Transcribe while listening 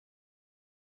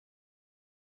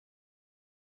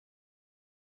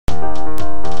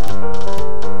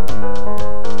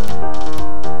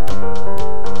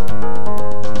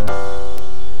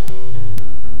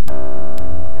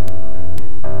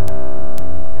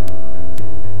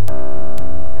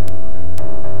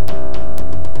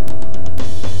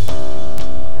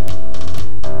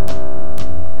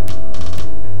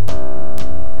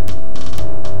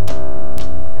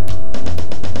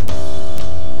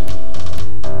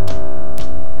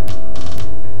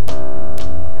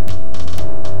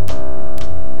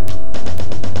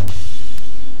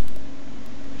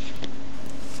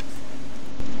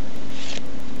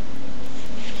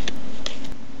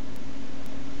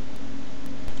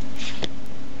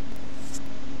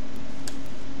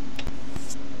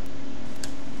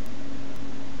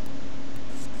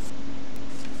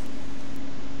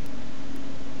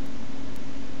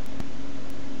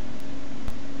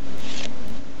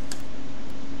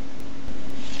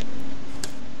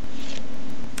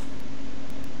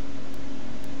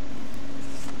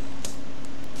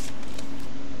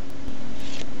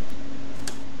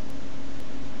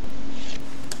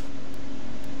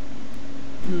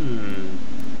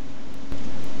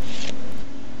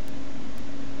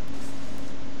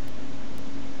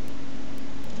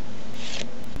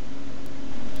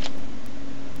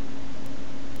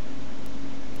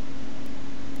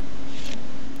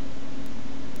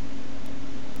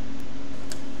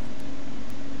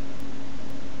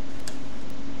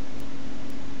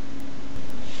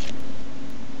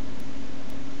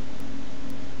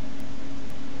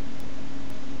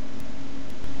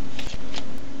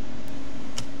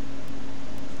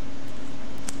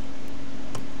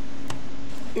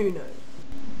Uno.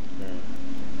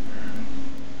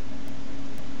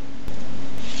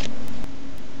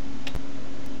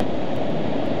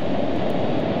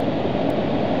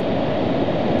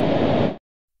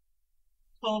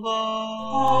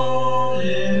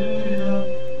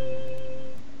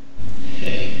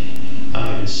 Hey, I'm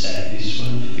gonna save this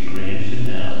one for the grand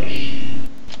finale.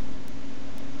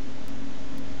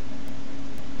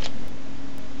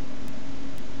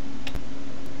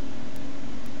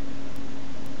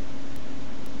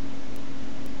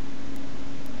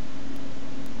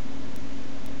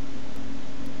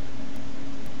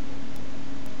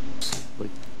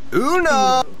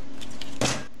 Uno!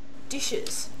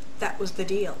 Dishes. That was the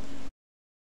deal.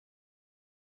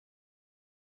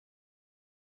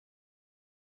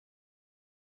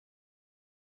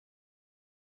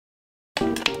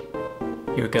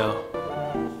 Here we go.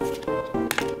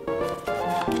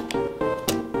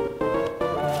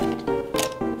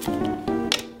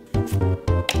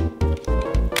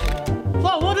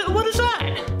 Whoa, what is that?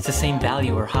 It's the same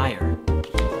value or higher.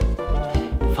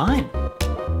 Fine.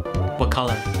 What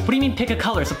color? What do you mean pick a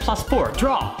color? It's a +4.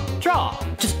 Draw. Draw.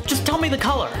 Just tell me the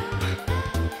color.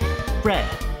 Red.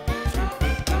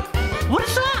 What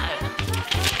is that?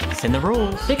 It's in the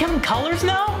rules. They come in colors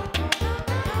now?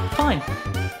 Fine.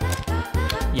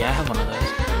 Yeah, I have one of those.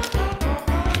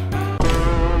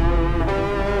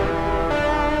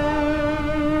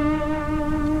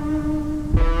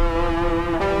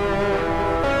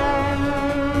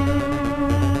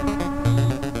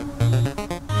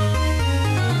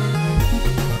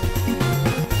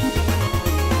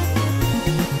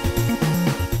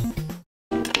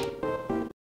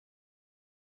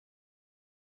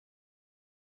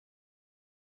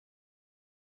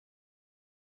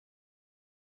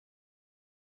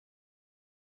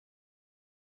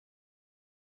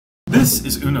 This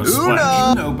is Uno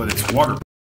Splash. No, but it's water.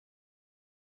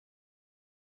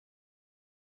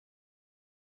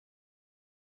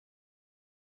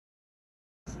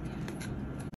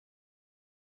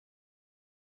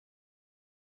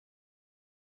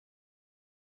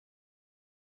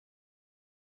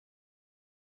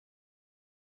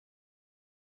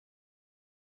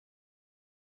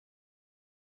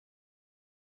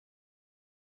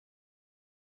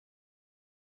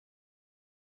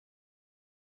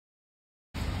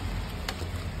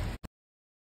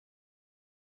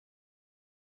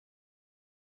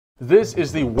 This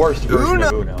is the worst version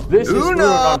of Uno. This is Uno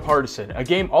Nonpartisan, a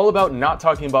game all about not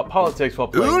talking about politics while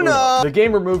playing Uno. The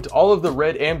game removed all of the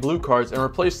red and blue cards and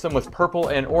replaced them with purple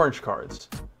and orange cards.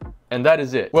 And that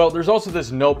is it. Well, there's also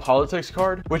this no politics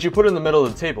card, which you put in the middle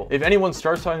of the table. If anyone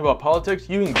starts talking about politics,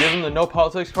 you can give them the no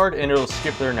politics card and it'll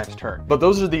skip their next turn. But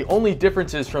those are the only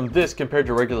differences from this compared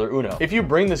to regular Uno. If you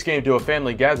bring this game to a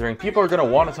family gathering, people are going to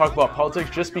want to talk about politics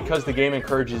just because the game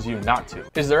encourages you not to.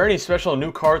 Is there any special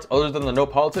new cards other than the no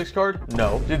politics card?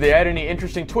 No. Did they add any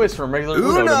interesting twists from regular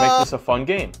Uno to make this a fun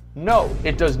game? No.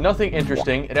 It does nothing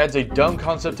interesting, it adds a dumb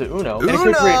concept to Uno, and it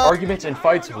could create arguments and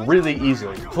fights really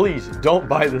easily. Please don't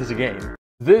buy this game.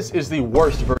 This is the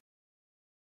worst version.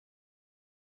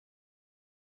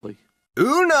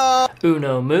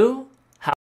 Uno Moo?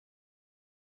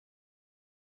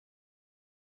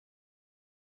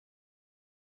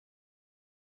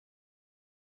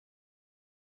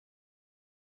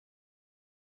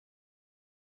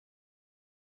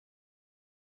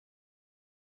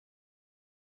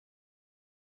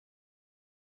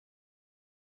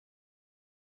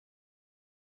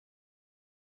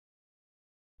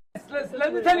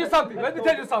 Let me tell you something.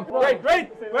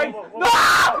 Wait.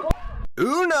 No!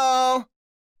 Uno!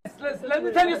 Let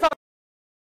me tell you something.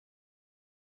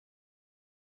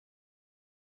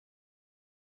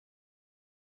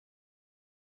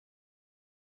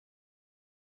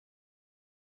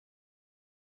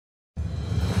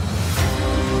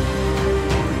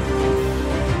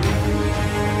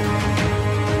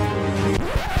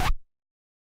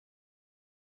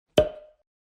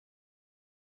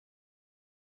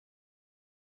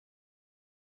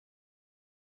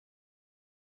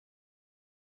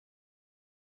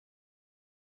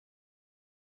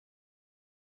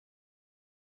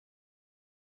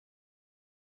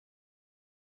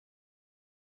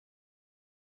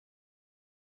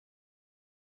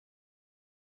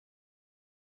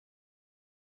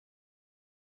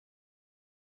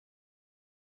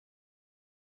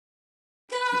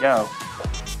 go.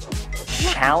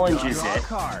 Challenges it.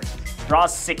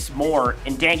 Draws 6 more.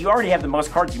 And Dan, you already have the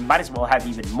most cards. You might as well have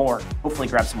even more. Hopefully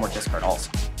grab some more discard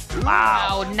also.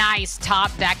 Wow. Oh, nice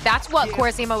top deck. That's what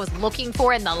Corsimo was looking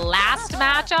for in the last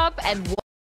matchup. And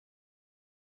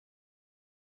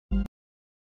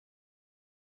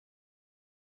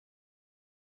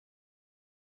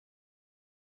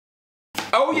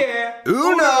oh yeah!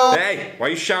 Uno! Hey, why are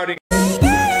you shouting?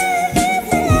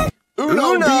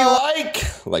 Uno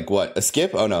be like what? A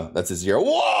skip? Oh no, that's a 0.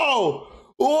 Whoa!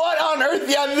 What on earth?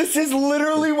 Yeah, this is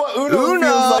literally what Uno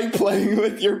feels like playing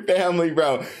with your family,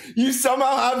 bro. You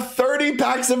somehow have 30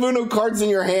 packs of Uno cards in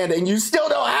your hand and you still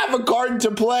don't have a card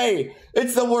to play.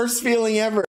 It's the worst feeling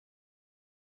ever.